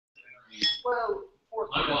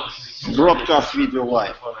Broadcast video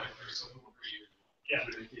live.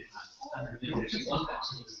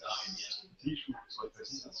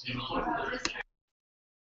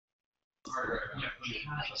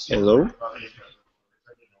 Hello?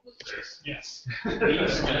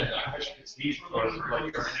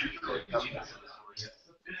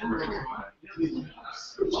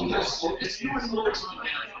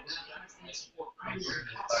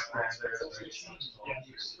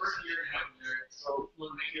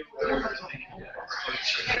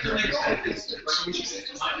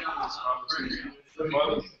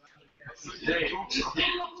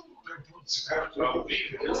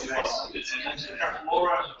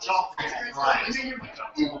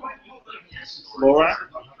 Laura?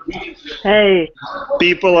 Hey.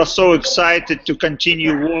 People are so excited to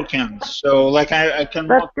continue walking, so like I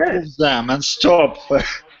cannot move them and stop.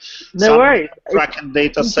 No Some worries. tracking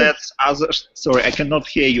data sets, others. Sorry, I cannot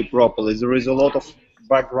hear you properly. There is a lot of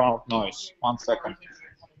background noise. 1 second.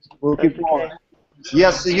 We'll keep going.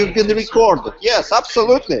 Yes, you've been recorded. Yes,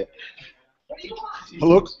 absolutely.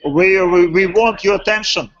 Look, we want your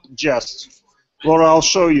attention, just. Laura, I'll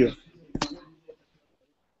show you.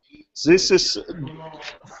 This is.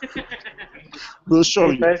 We'll show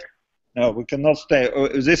you. No, we cannot stay.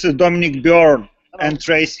 This is Dominic Byrne and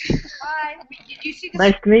Tracy. Hi. Did you see the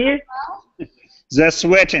Nice to meet you. They're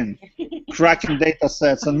sweating, cracking data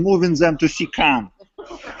sets and moving them to CCAN.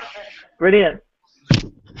 Brilliant.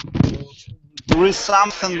 There is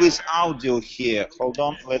something with audio here. Hold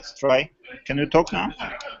on, let's try. Can you talk now?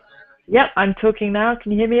 Yep, I'm talking now.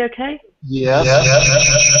 Can you hear me okay? Yes.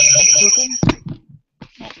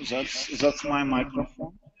 That's my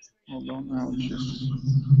microphone. Hold on now.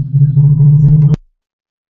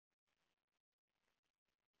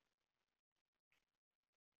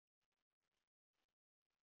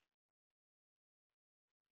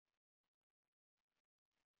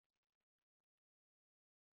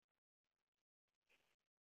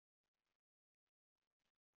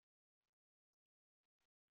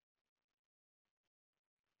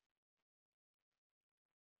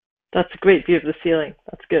 That's a great view of the ceiling.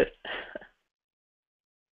 That's good.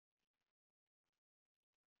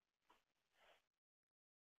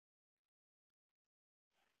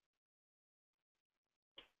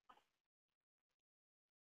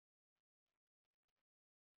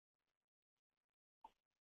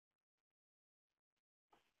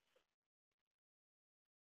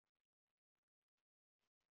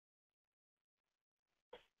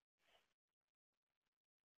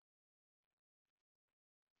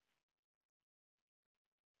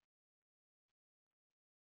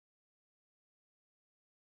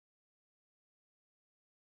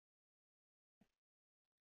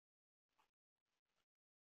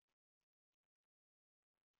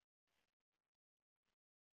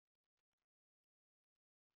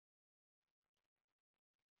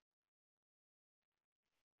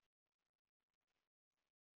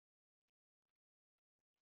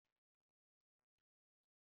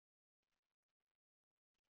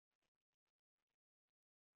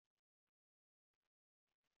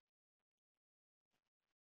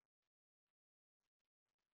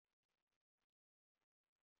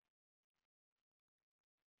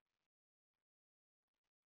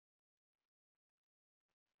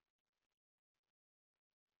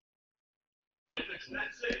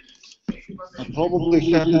 I probably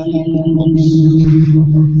have.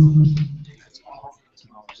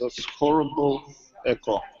 That's horrible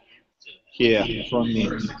echo here from me.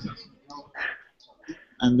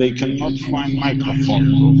 And they cannot find microphone.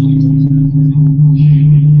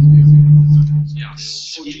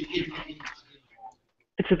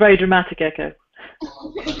 It's a very dramatic echo.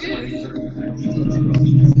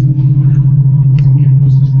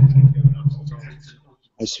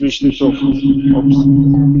 I switched it off.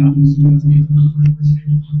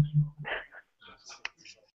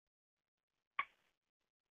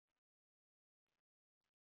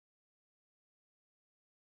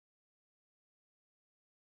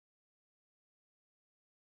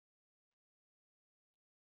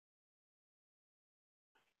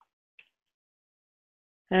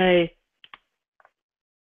 Hey.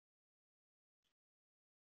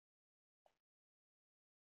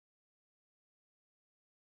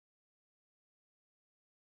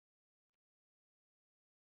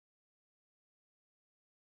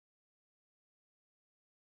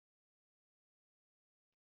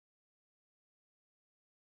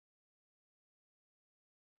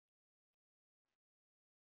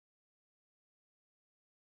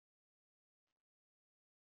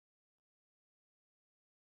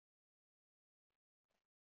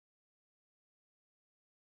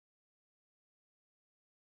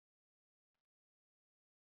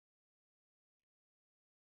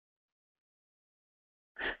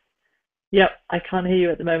 Yep, I can't hear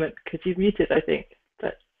you at the moment because you've muted, I think.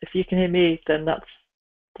 But if you can hear me, then that's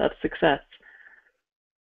success.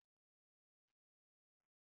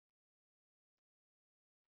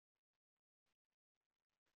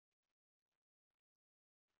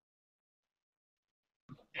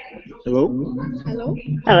 Hello? Hello?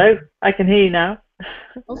 Hello, I can hear you now.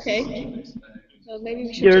 Okay. So maybe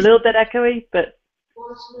we should You're a just... little bit echoey, but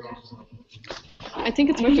I think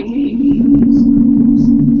it's working.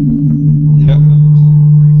 Yeah.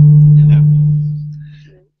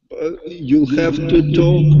 You'll have to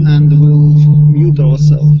talk and we'll mute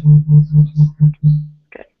ourselves.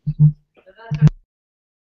 okay.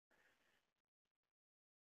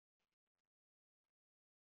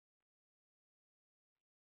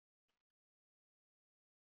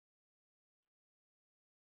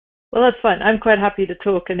 Well, that's fine. I'm quite happy to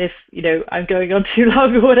talk, and if I'm going on too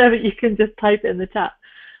long or whatever, you can just type it in the chat.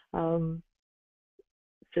 So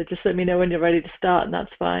just let me know when you're ready to start, and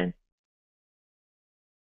that's fine.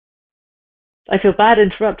 I feel bad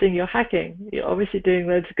interrupting your hacking. You're obviously doing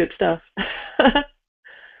loads of good stuff.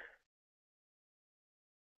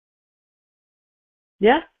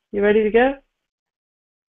 Yeah, you ready to go?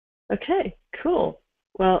 Okay, cool.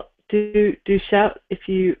 Well, do shout if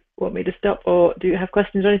you want me to stop, or do you have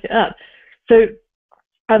questions or anything like that. So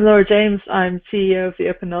I'm Laura James. I'm CEO of the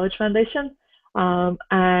Open Knowledge Foundation,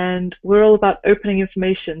 and we're all about opening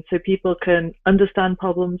information so people can understand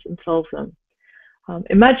problems and solve them.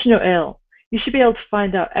 Imagine you're ill. You should be able to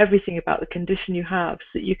find out everything about the condition you have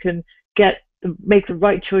so that you can make the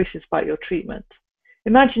right choices about your treatment.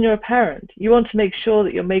 Imagine you're a parent. You want to make sure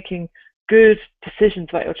that you're making good decisions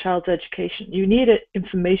about your child's education. You need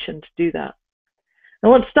information to do that. I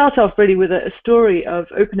want to start off really with a story of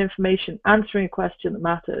open information answering a question that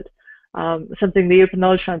mattered, something the Open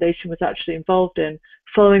Knowledge Foundation was actually involved in,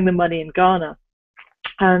 following the money in Ghana.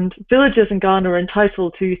 And villagers in Ghana are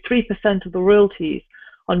entitled to 3% of the royalties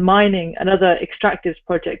on mining and other extractive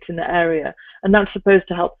projects in the area, and that's supposed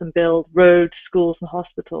to help them build roads, schools, and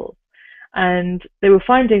hospitals. And they were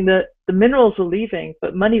finding that the minerals were leaving,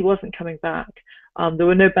 but money wasn't coming back. There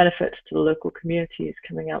were no benefits to the local communities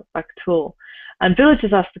coming out back at all. And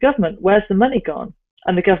villagers asked the government, where's the money gone?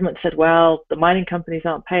 And the government said, well, the mining companies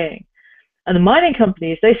aren't paying. And the mining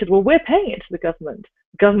companies, they said, well, we're paying it to the government.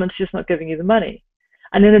 The government's just not giving you the money.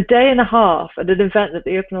 And in a day and a half, at an event that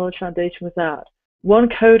the Open Knowledge Foundation was at, one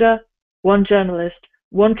coder, one journalist,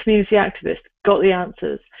 one community activist got the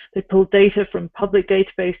answers. They pulled data from public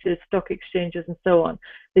databases, stock exchanges, and so on.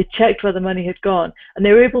 They checked where the money had gone, and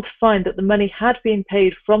they were able to find that the money had been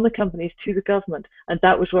paid from the companies to the government, and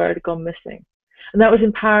that was where it had gone missing. And that was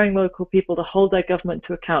empowering local people to hold their government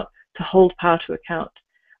to account, to hold power to account,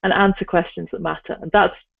 and answer questions that matter. And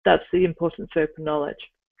that's the importance of open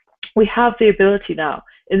knowledge. We have the ability now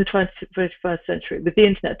in the 21st century with the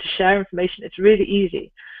internet to share information. It's really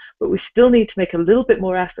easy, but we still need to make a little bit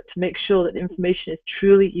more effort to make sure that information is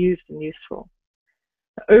truly used and useful.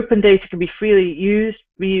 Open data can be freely used,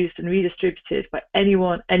 reused, and redistributed by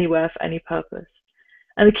anyone, anywhere, for any purpose.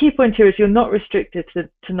 And the key point here is you're not restricted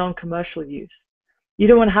to non-commercial use. You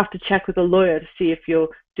don't want to have to check with a lawyer to see if you're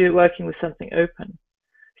working with something open.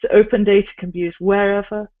 So open data can be used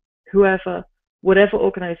wherever, whoever, whatever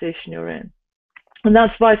organization you're in. And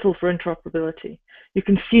that's vital for interoperability. You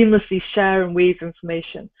can seamlessly share and weave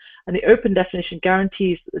information, and the open definition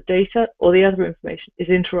guarantees that the data or the other information is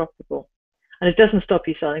interoperable. And it doesn't stop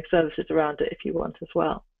you selling services around it if you want as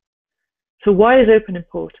well. So why is open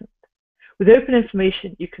important? With open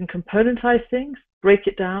information, you can componentize things, break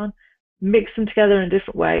it down, mix them together in a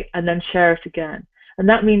different way, and then share it again. And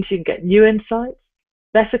that means you can get new insights,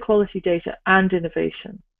 better quality data, and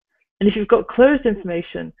innovation. And if you've got closed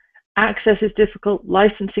information, access is difficult,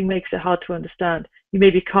 licensing makes it hard to understand. You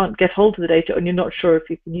maybe can't get hold of the data and you're not sure if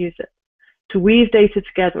you can use it. To weave data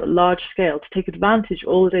together at large scale, to take advantage of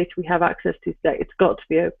all the data we have access to today, it's got to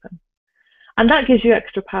be open. And that gives you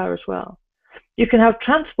extra power as well. You can have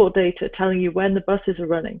transport data telling you when the buses are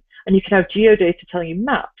running, and you can have geodata telling you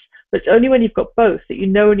maps, but it's only when you've got both that you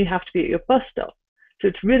know when you have to be at your bus stop. So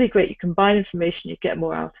it's really great. You combine information, you get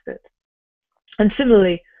more out of it. And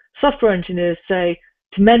similarly, software engineers say,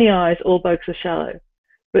 to many eyes, all bugs are shallow.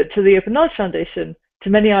 But to the Open Knowledge Foundation, to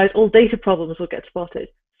many eyes, all data problems will get spotted.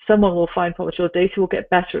 Someone will find problems. Your data will get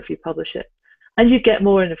better if you publish it. And you get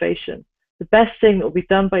more innovation. The best thing that will be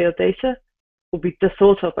done by your data will be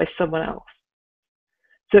thought of by someone else.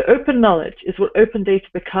 So open knowledge is what open data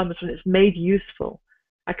becomes when it's made useful,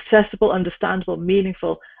 accessible, understandable,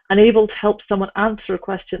 meaningful, and able to help someone answer a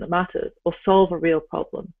question that matters or solve a real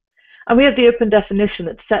problem. And we have the open definition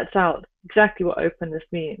that sets out exactly what openness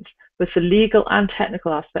means, both the legal and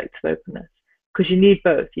technical aspects of openness, because you need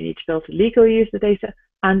both. You need to be able to legally use the data,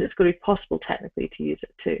 and it's got to be possible technically to use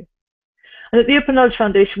it too. And at the Open Knowledge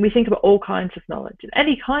Foundation, we think about all kinds of knowledge, and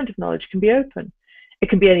any kind of knowledge can be open. It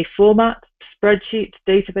can be any format, spreadsheets,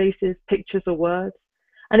 databases, pictures, or words,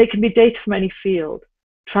 and it can be data from any field: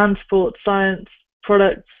 transport, science,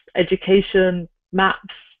 products, education,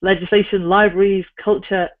 maps, legislation, libraries,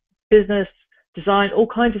 culture, business, design. All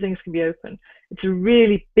kinds of things can be open. It's a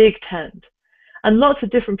really big tent, and lots of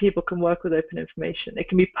different people can work with open information. It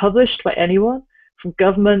can be published by anyone, from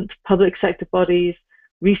government, public sector bodies,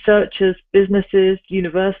 researchers, businesses,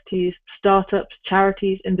 universities, startups,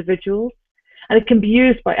 charities, individuals, and it can be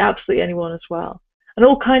used by absolutely anyone as well. And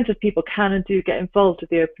all kinds of people can and do get involved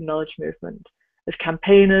with the open knowledge movement as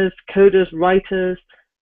campaigners, coders, writers,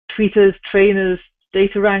 tweeters, trainers,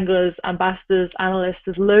 data wranglers, ambassadors, analysts.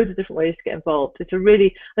 There's loads of different ways to get involved. It's a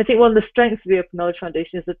really, I think one of the strengths of the Open Knowledge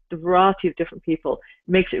Foundation is the variety of different people.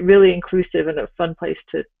 It makes it really inclusive and a fun place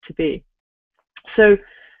to be. So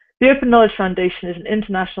the Open Knowledge Foundation is an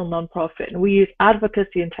international nonprofit, and we use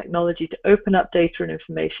advocacy and technology to open up data and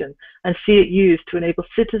information and see it used to enable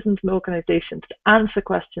citizens and organizations to answer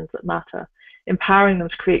questions that matter, empowering them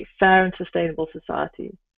to create fair and sustainable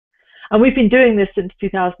societies. And we've been doing this since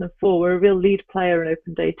 2004. We're a real lead player in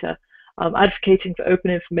open data, advocating for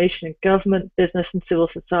open information in government, business, and civil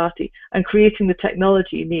society, and creating the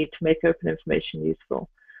technology you need to make open information useful.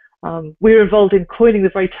 We were involved in coining the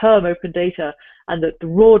very term open data, and the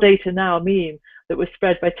raw data now meme that was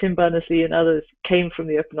spread by Tim Berners-Lee and others came from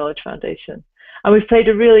the Open Knowledge Foundation. And we've played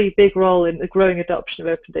a really big role in the growing adoption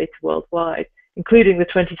of open data worldwide, including the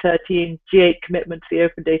 2013 G8 commitment to the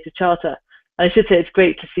Open Data Charter. And I should say it's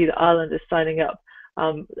great to see that Ireland is signing up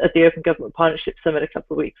at the Open Government Partnership Summit a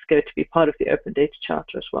couple of weeks ago to be part of the Open Data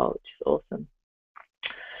Charter as well, which is awesome.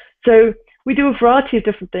 So we do a variety of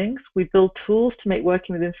different things. We build tools to make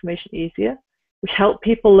working with information easier. We help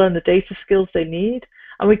people learn the data skills they need,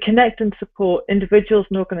 and we connect and support individuals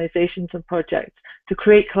and organizations and projects to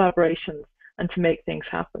create collaborations and to make things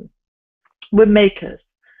happen. We're makers,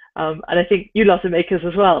 and I think you lot are makers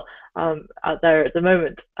as well out there at the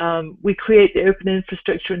moment. We create the open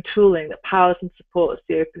infrastructure and tooling that powers and supports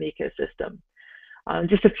the open ecosystem.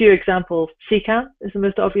 Just a few examples. CCAN is the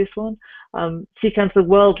most obvious one. CCAN is the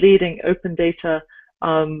world-leading open data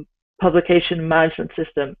publication management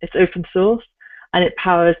system. It's open source, and it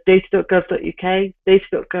powers data.gov.uk,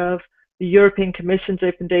 data.gov, the European Commission's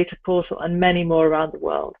Open Data Portal, and many more around the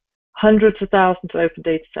world. Hundreds of thousands of open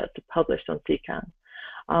data sets are published on CCAN.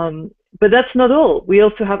 But that's not all. We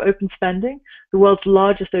also have Open Spending, the world's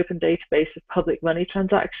largest open database of public money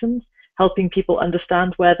transactions, helping people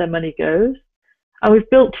understand where their money goes. And we've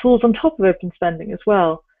built tools on top of Open Spending as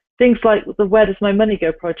well. Things like the Where Does My Money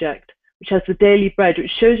Go project, which has the Daily Bread,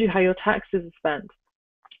 which shows you how your taxes are spent.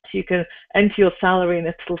 So you can enter your salary and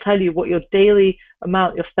it'll tell you what your daily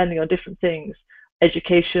amount you're spending on different things,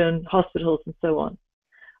 education, hospitals, and so on.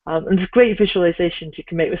 And there's great visualizations you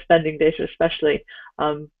can make with spending data especially,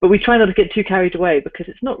 but we try not to get too carried away because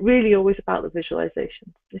it's not really always about the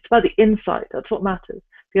visualization. It's about the insight. That's what matters,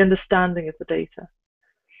 the understanding of the data.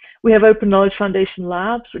 We have Open Knowledge Foundation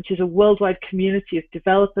Labs, which is a worldwide community of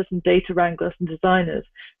developers and data wranglers and designers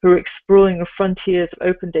who are exploring the frontiers of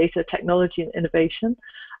open data technology and innovation.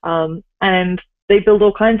 And they build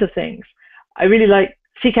all kinds of things. I really like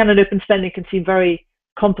CCAN and Open Spending can seem very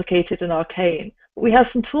complicated and arcane, but we have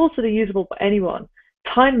some tools that are usable by anyone.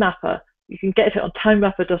 Time Mapper, you can get it on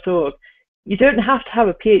timemapper.org. You don't have to have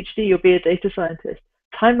a PhD or be a data scientist.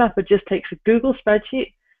 Time Mapper just takes a Google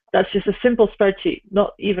spreadsheet, that's just a simple spreadsheet,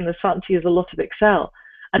 not even as fancy as a lot of Excel,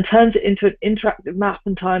 and turns it into an interactive map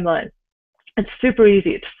and timeline. It's super easy,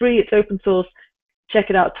 it's free, it's open source. Check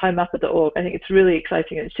it out, timemapper.org. I think it's really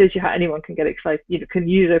exciting, and it shows you how anyone can get excited, can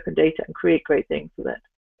use open data and create great things with it.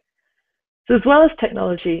 So as well as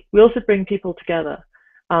technology, we also bring people together,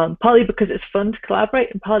 partly because it's fun to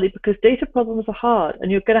collaborate and partly because data problems are hard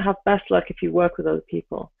and you're going to have best luck if you work with other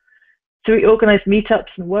people. So we organize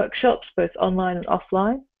meetups and workshops, both online and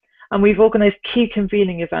offline, and we've organized key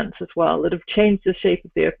convening events as well that have changed the shape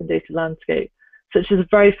of the open data landscape, such as the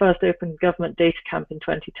very first Open Government Data Camp in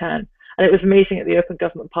 2010. And it was amazing at the Open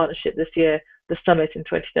Government Partnership this year, the summit in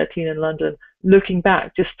 2013 in London. Looking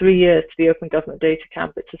back just 3 years to the Open Government Data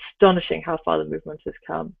Camp, it's astonishing how far the movement has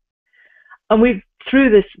come. And we've, through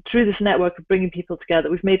this network of bringing people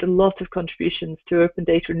together, we've made a lot of contributions to open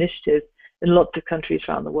data initiatives in lots of countries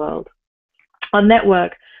around the world. Our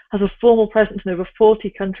network has a formal presence in over 40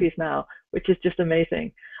 countries now, which is just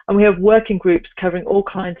amazing. And we have working groups covering all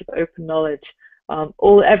kinds of open knowledge.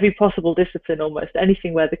 every possible discipline, almost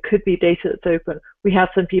anything where there could be data that's open. We have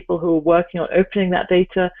some people who are working on opening that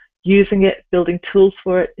data, using it, building tools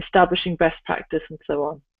for it, establishing best practice, and so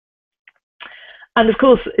on. And of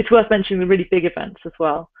course, it's worth mentioning the really big events as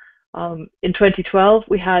well. In 2012,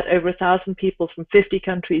 we had over 1,000 people from 50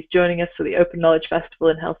 countries joining us for the Open Knowledge Festival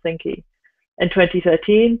in Helsinki. In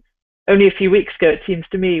 2013, only a few weeks ago, it seems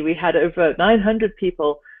to me, we had over 900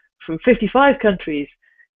 people from 55 countries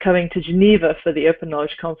coming to Geneva for the Open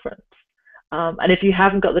Knowledge Conference. And if you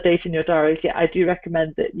haven't got the date in your diaries yet, I do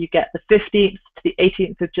recommend that you get the 15th to the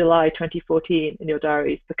 18th of July 2014 in your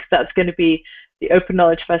diaries, because that's going to be the Open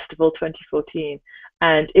Knowledge Festival 2014,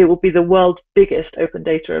 and it will be the world's biggest open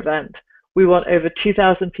data event. We want over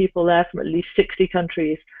 2,000 people there from at least 60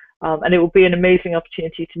 countries, and it will be an amazing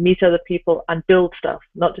opportunity to meet other people and build stuff,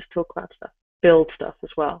 not just talk about stuff, build stuff as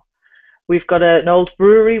well. We've got an old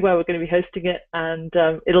brewery where we're going to be hosting it, and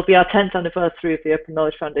it'll be our 10th anniversary of the Open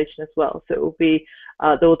Knowledge Foundation as well. So it will be,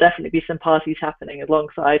 there will definitely be some parties happening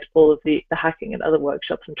alongside all of the hacking and other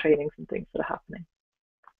workshops and trainings and things that are happening.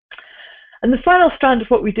 And the final strand of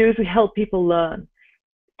what we do is we help people learn.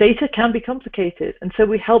 Data can be complicated, and so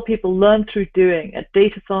we help people learn through doing at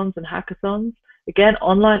datathons and hackathons, again,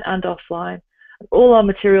 online and offline. And all our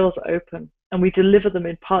materials are open, and we deliver them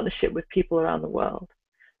in partnership with people around the world.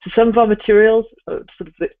 So some of our materials, sort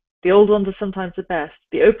of the old ones are sometimes the best.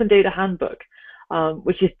 The Open Data Handbook,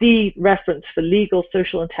 which is the reference for legal,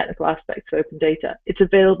 social, and technical aspects of open data. It's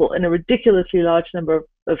available in a ridiculously large number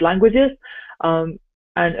of languages.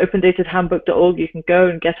 And opendatahandbook.org, you can go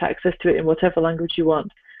and get access to it in whatever language you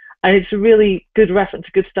want. And it's a really good reference,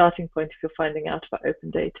 a good starting point if you're finding out about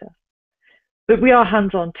open data. But we are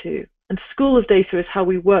hands-on too. And School of Data is how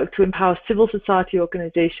we work to empower civil society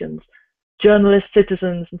organizations, journalists,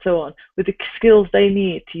 citizens, and so on, with the skills they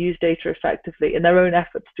need to use data effectively in their own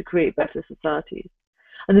efforts to create better societies.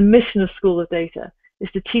 And the mission of School of Data is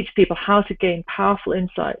to teach people how to gain powerful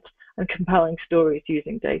insights and compelling stories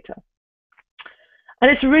using data. And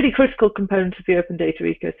it's a really critical component of the open data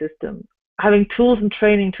ecosystem. Having tools and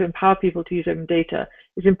training to empower people to use open data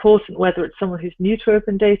is important, whether it's someone who's new to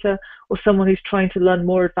open data or someone who's trying to learn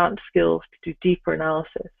more advanced skills to do deeper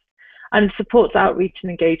analysis. And it supports outreach and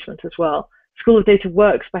engagement as well. School of Data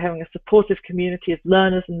works by having a supportive community of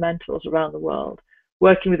learners and mentors around the world,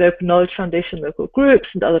 working with Open Knowledge Foundation, local groups,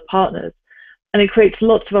 and other partners. And it creates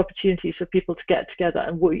lots of opportunities for people to get together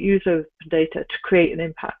and use open data to create an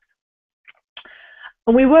impact.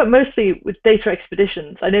 And we work mostly with data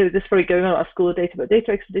expeditions. I know this is probably going on at our School of Data, but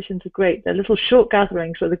data expeditions are great. They're little short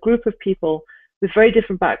gatherings where the group of people with very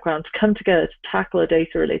different backgrounds come together to tackle a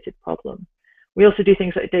data-related problem. We also do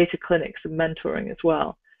things like data clinics and mentoring as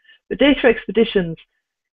well. But data expeditions,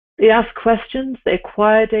 they ask questions, they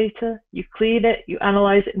acquire data, you clean it, you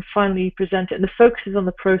analyze it, and finally you present it. And the focus is on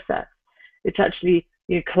the process. It's actually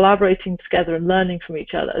collaborating together and learning from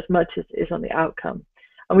each other as much as it is on the outcome.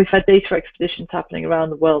 And we've had data expeditions happening around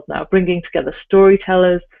the world now, bringing together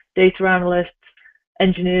storytellers, data analysts,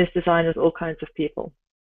 engineers, designers, all kinds of people.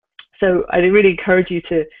 So I really encourage you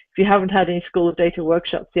to, if you haven't had any School of Data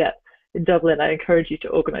workshops yet in Dublin, I encourage you to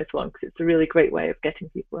organize one, because it's a really great way of getting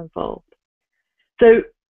people involved. So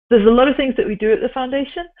there's a lot of things that we do at the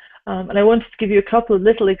foundation, and I wanted to give you a couple of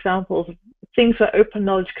little examples of things where open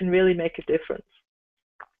knowledge can really make a difference.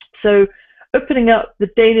 So opening up the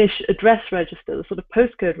Danish address register, the sort of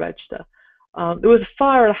postcode register, there was a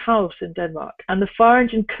fire at a house in Denmark, and the fire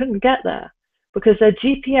engine couldn't get there because their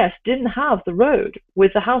GPS didn't have the road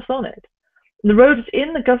with the house on it. And the road was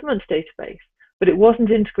in the government's database, but it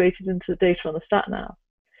wasn't integrated into the data on the sat-nav.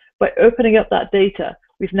 By opening up that data,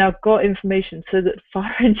 we've now got information so that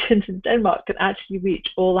fire engines in Denmark can actually reach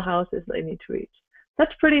all the houses they need to reach.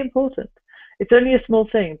 That's pretty important. It's only a small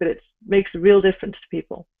thing, but it makes a real difference to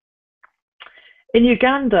people. In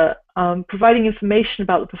Uganda, providing information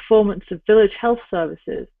about the performance of village health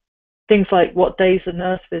services, things like what days the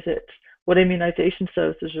nurse visits, what immunization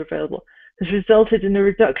services are available, has resulted in a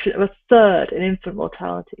reduction of 1/3 in infant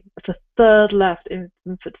mortality. That's 1/3 left in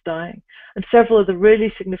infants dying, and several other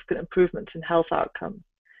really significant improvements in health outcomes.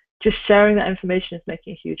 Just sharing that information is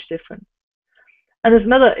making a huge difference. And there's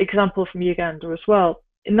another example from Uganda as well.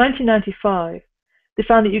 In 1995, they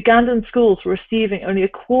found that Ugandan schools were receiving only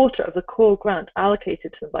 1/4 of the core grant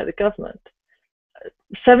allocated to them by the government.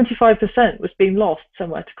 75% was being lost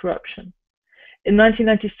somewhere to corruption. In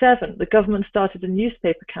 1997, the government started a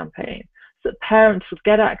newspaper campaign so that parents would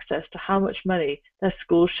get access to how much money their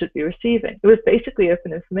schools should be receiving. It was basically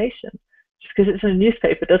open information. Just because it's in a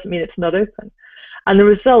newspaper doesn't mean it's not open. And the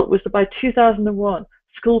result was that by 2001,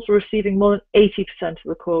 schools were receiving more than 80% of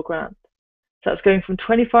the core grant. So that's going from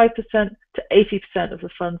 25% to 80% of the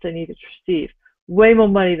funds they needed to receive. Way more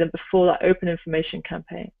money than before that open information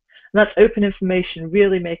campaign. And that's open information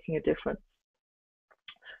really making a difference.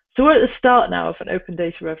 So we're at the start now of an open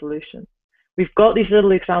data revolution. We've got these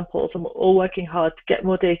little examples and we're all working hard to get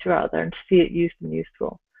more data out there and to see it used and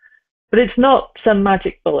useful. But it's not some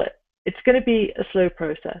magic bullet. It's going to be a slow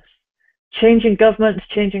process. Changing governments,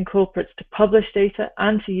 changing corporates to publish data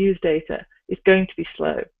and to use data is going to be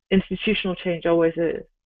slow. Institutional change always is.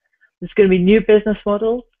 There's going to be new business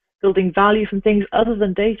models, building value from things other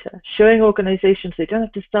than data, showing organizations they don't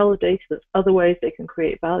have to sell the data, there's other ways they can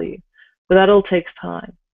create value. But that all takes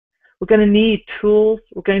time. We're going to need tools,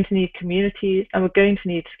 we're going to need communities, and we're going to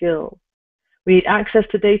need skills. We need access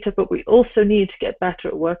to data, but we also need to get better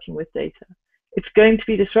at working with data. It's going to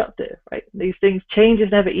be disruptive, right? These things, change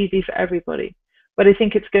is never easy for everybody, but I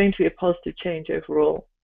think it's going to be a positive change overall.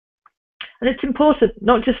 And it's important,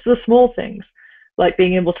 not just for the small things, like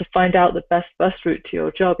being able to find out the best bus route to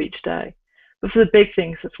your job each day, but for the big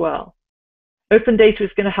things as well. Open data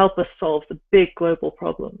is going to help us solve the big global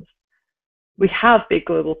problems. We have big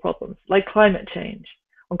global problems, like climate change.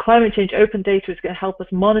 On climate change, open data is going to help us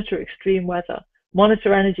monitor extreme weather,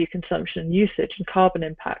 monitor energy consumption and usage and carbon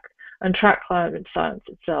impact, and track climate science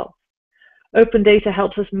itself. Open data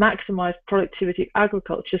helps us maximize productivity of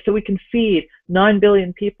agriculture so we can feed 9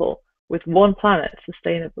 billion people with one planet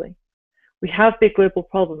sustainably. We have big global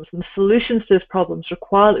problems, and the solutions to those problems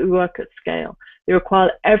require that we work at scale. They require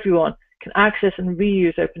that everyone can access and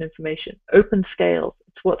reuse open information. Open scales,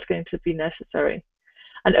 it's what's going to be necessary.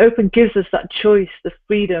 And open gives us that choice, the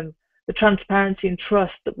freedom, the transparency and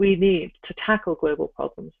trust that we need to tackle global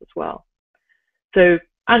problems as well. So,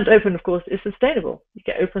 and open, of course, is sustainable. You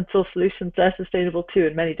get open source solutions, they're sustainable too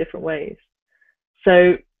in many different ways.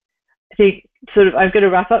 So I think I'm going to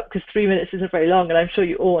wrap up because 3 minutes isn't very long, and I'm sure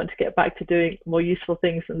you all want to get back to doing more useful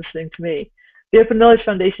things than listening to me. The Open Knowledge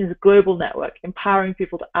Foundation is a global network empowering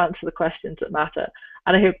people to answer the questions that matter.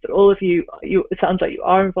 And I hope that all of you, it sounds like you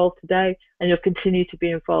are involved today, and you'll continue to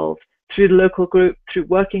be involved through the local group, through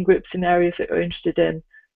working groups in areas that you're interested in,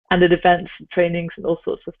 and at events and trainings and all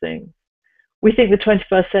sorts of things. We think the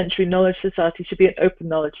 21st century knowledge society should be an open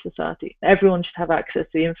knowledge society. Everyone should have access to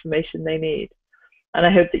the information they need. And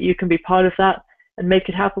I hope that you can be part of that and make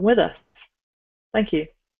it happen with us. Thank you.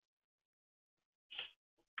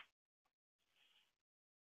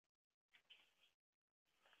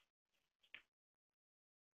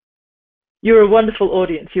 You're a wonderful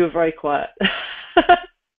audience. You were very quiet. I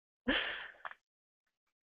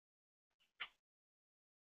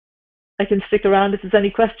can stick around if there's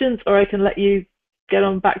any questions, or I can let you get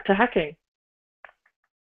on back to hacking.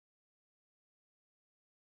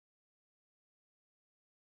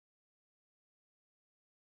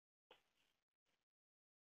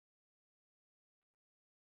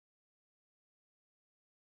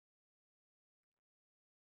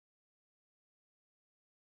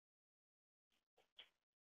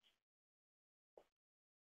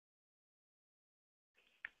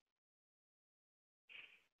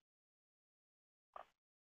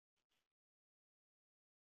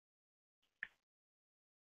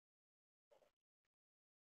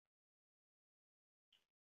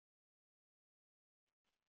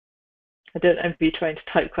 I don't envy trying to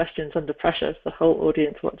type questions under pressure. It's the whole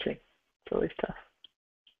audience watching. It's always tough.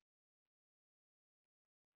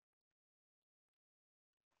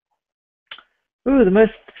 Ooh, the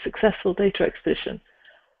most successful data expedition.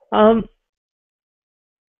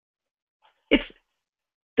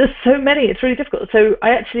 There's so many, it's really difficult. So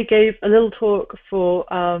I actually gave a little talk for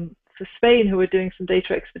Spain, who were doing some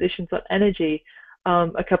data expeditions on energy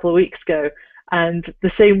a couple of weeks ago. And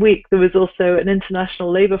the same week, there was also an International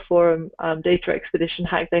Labour Forum data expedition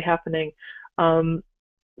hack day happening. Do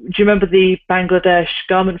you remember the Bangladesh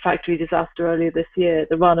garment factory disaster earlier this year,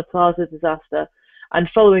 the Rana Plaza disaster? And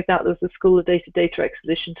following that, there was a School of Data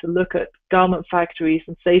expedition to look at garment factories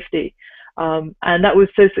and safety. And that was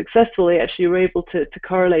so successful, they actually were able to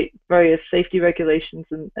correlate various safety regulations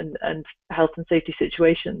and health and safety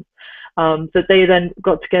situations. That they then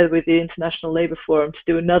got together with the International Labour Forum to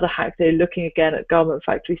do another hack day looking again at garment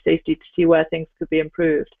factory safety to see where things could be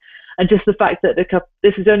improved. And just the fact that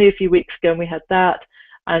this is only a few weeks ago and we had that,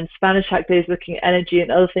 and Spanish hack days looking at energy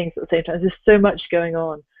and other things at the same time. There's so much going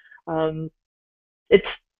on. It's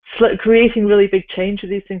creating really big change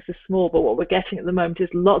with these things are small, but what we're getting at the moment is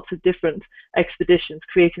lots of different expeditions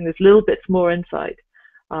creating those little bits more insight.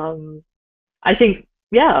 I think,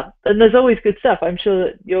 yeah, and there's always good stuff. I'm sure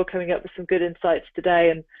that you're coming up with some good insights today,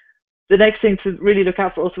 and the next thing to really look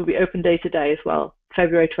out for also will be Open Data Day as well,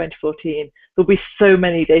 February 2014. There'll be so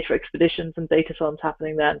many data expeditions and datathons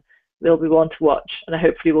happening then. they'll be one to watch, and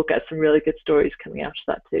hopefully we'll get some really good stories coming out of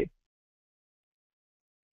that too.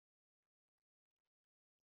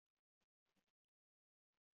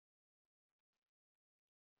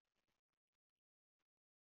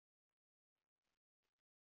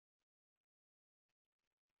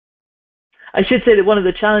 I should say that one of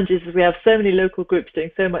the challenges is we have so many local groups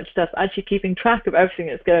doing so much stuff. Actually keeping track of everything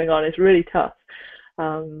that's going on is really tough.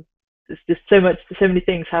 There's just so many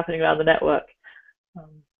things happening around the network.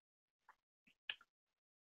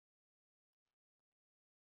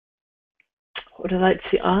 Would I like to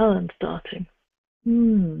see Ireland starting?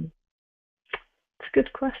 It's a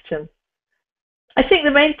good question. I think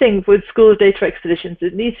the main thing with School of Data Expeditions,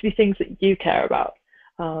 it needs to be things that you care about.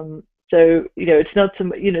 So, it's not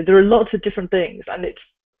some, there are lots of different things, and it's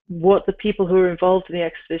what the people who are involved in the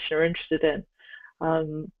expedition are interested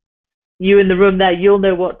in. You in the room there, you'll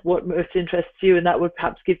know what most interests you, and that would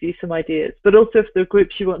perhaps give you some ideas. But also if there are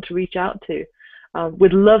groups you want to reach out to,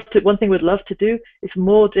 one thing we'd love to do is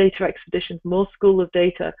more data expeditions, more School of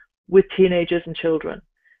Data with teenagers and children.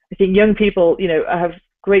 I think young people, have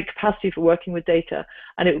great capacity for working with data,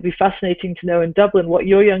 and it would be fascinating to know in Dublin what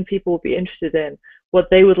your young people would be interested in, what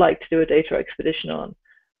they would like to do a data expedition on,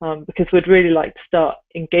 because we'd really like to start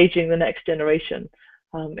engaging the next generation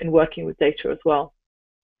in working with data as well.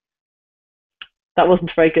 That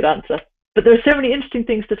wasn't a very good answer, but there are so many interesting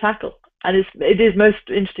things to tackle, and it is most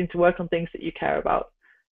interesting to work on things that you care about.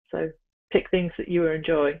 So pick things that you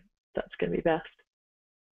enjoy. That's going to be best.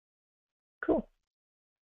 Cool.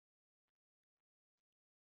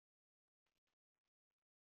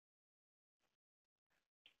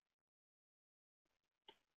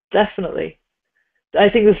 Definitely. I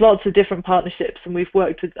think there's lots of different partnerships, and we've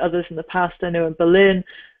worked with others in the past. I know in Berlin,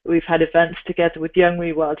 we've had events together with Young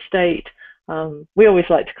Rewild State. We always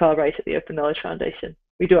like to collaborate at the Open Knowledge Foundation.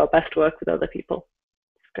 We do our best work with other people.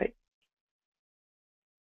 It's great.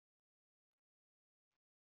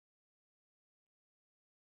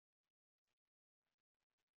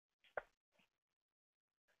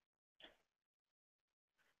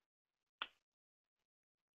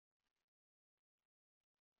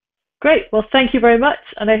 Great. Well, thank you very much,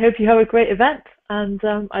 and I hope you have a great event. And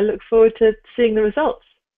I look forward to seeing the results.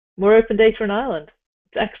 More open data in Ireland.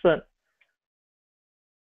 It's excellent.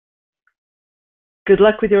 Good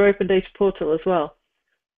luck with your open data portal as well.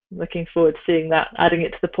 I'm looking forward to seeing that, adding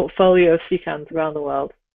it to the portfolio of CCANs around the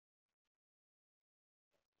world.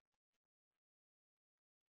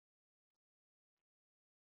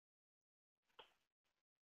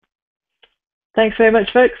 Thanks very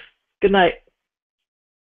much, folks. Good night.